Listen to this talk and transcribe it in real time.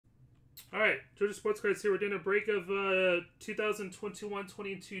All right, Georgia Sports Cards here. We're doing a break of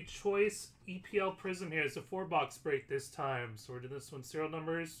 2021-22 Choice EPL Prizm here. It's a 4-box break this time. So we're doing this one serial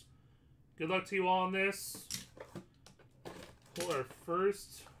numbers. Good luck to you all on this. Pull our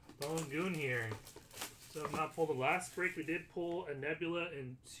first Lagoon here. So I've not pulled the last break. We did pull a Nebula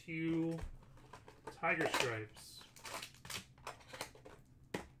and 2 Tiger Stripes.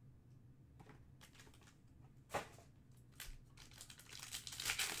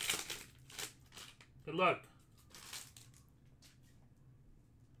 Good luck.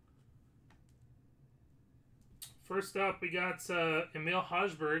 First up, we got Emil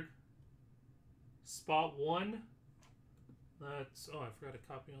Hosberg, spot 1. That's, oh, I forgot to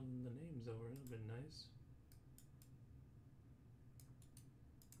copy on the names over. That would have been nice.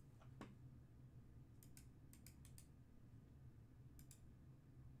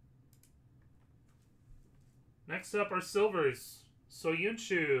 Next up are silvers.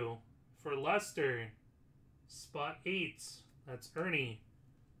 Soyuncu for Leicester, spot 8. That's Ernie.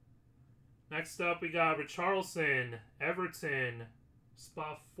 Next up, we got Richarlison, Everton,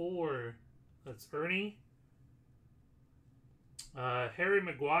 spot 4. That's Ernie. Harry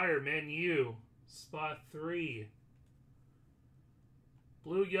Maguire, Man U, spot 3.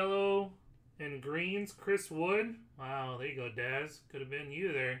 Blue, yellow, and greens, Chris Wood. Wow, there you go, Daz. Could have been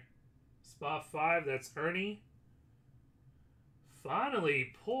you there. Spot 5, that's Ernie.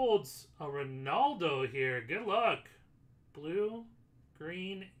 Finally pulled a Ronaldo here. Good luck. Blue,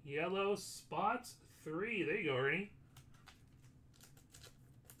 green, yellow, spot 3. There you go, Ernie.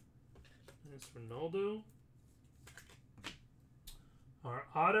 There's Ronaldo. Our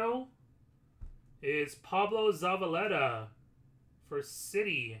auto is Pablo Zavaleta for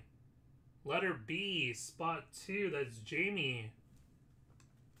City. Letter B, spot 2. That's Jamie.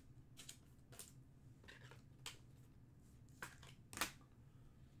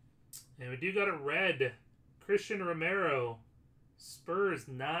 And we do got a red. Christian Romero. Spurs,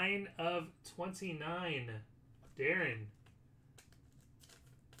 9 of 29. Darren.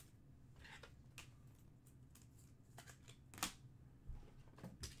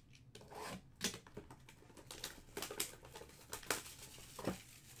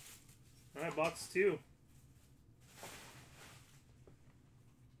 All right, box 2.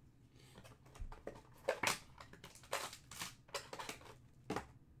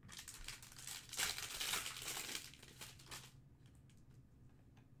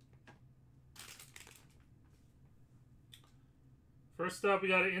 First up, we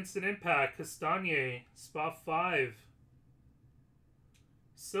got an Instant Impact. Castagna, spot 5.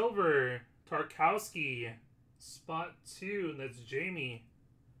 Silver, Tarkowski, spot 2. That's Jamie.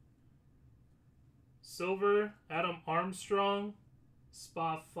 Silver, Adam Armstrong,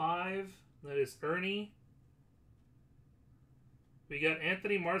 spot 5. That is Ernie. We got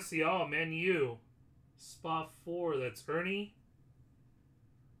Anthony Martial, Man U, spot 4. That's Ernie.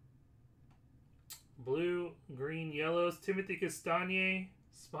 Blue, green, yellows. Timothy Castagna,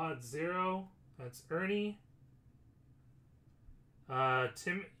 spot 0. That's Ernie.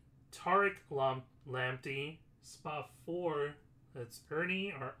 Tariq Lamptey, spot 4. That's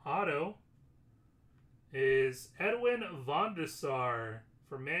Ernie. Our auto is Edwin van der Sar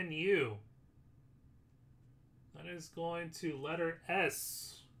for Man U. That is going to letter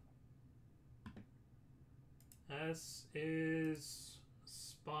S. S is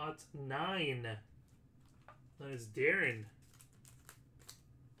spot 9. That is Darren.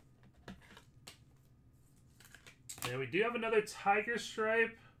 And we do have another Tiger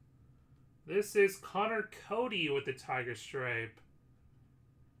Stripe. This is Connor Cody with the Tiger Stripe.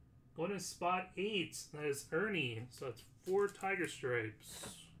 Going to spot 8. That is Ernie. So it's 4 Tiger Stripes.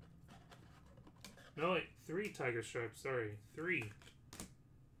 No, wait, 3 Tiger Stripes. Sorry, 3.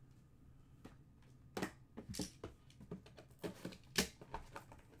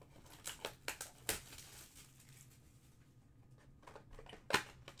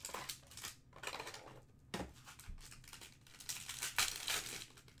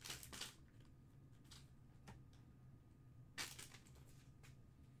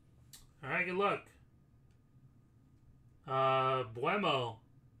 Alright, good luck. Buemo,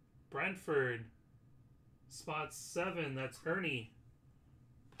 Brentford, spot 7. That's Ernie.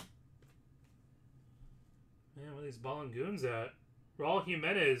 Man, where are these Ballangoons at? Raul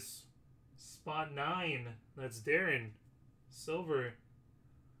Jimenez, spot 9. That's Darren. Silver.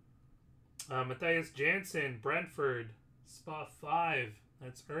 Matthias Jansen, Brentford, spot 5.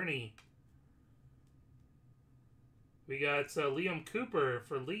 That's Ernie. We got Liam Cooper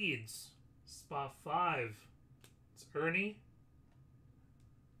for Leeds, spot 5. It's Ernie.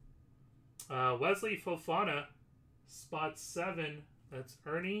 Wesley Fofana, spot 7. That's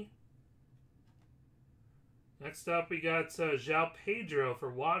Ernie. Next up, we got João Pedro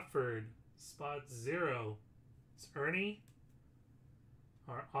for Watford. Spot 0. It's Ernie.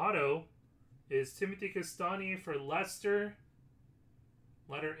 Our auto is Timothy Castagne for Leicester.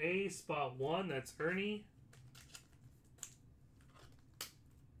 Letter A, spot 1. That's Ernie.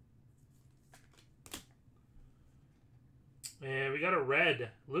 And we got a red.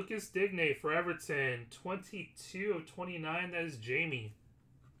 Lucas Digne for Everton. 22 of 29. That is Jamie.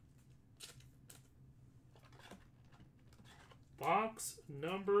 Box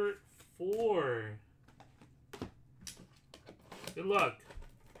number 4. Good luck.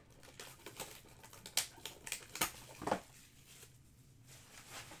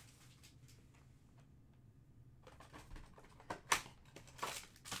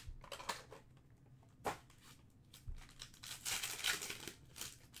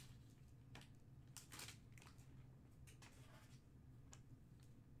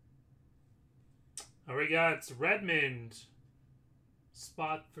 We got Redmond,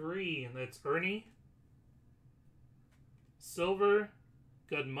 spot 3, and that's Ernie. Silver,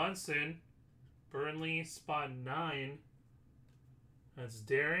 Gudmundsson, Burnley, spot 9, that's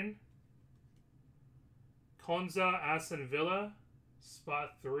Darren. Konza, Aston Villa,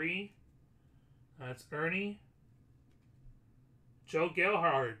 spot 3, that's Ernie. Joe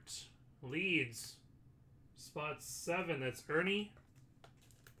Gelhardt, Leeds, spot 7, that's Ernie.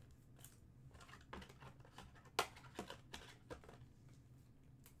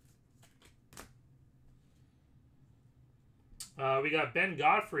 We got Ben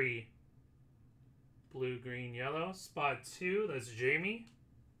Godfrey, blue, green, yellow, spot 2, that's Jamie.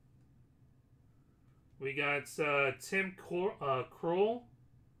 We got Tim Krul,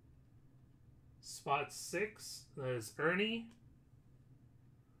 spot 6, that is Ernie.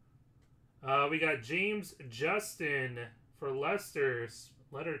 We got James Justin for Leicester,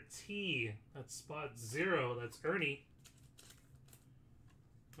 letter T, that's spot 0, that's Ernie.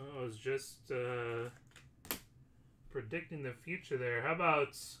 Oh, I was just predicting the future there. How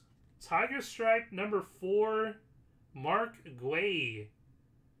about Tiger Stripe number 4, Mark Guay.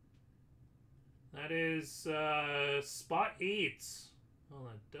 That is spot 8. Oh,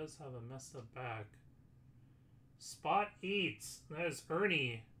 that does have a messed up back. Spot 8. That is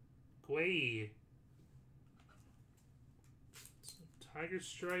Ernie Guay. So, Tiger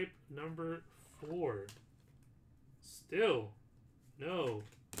Stripe number 4. Still no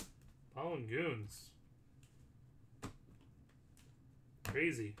Ballon Goons.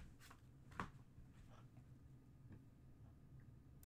 Crazy.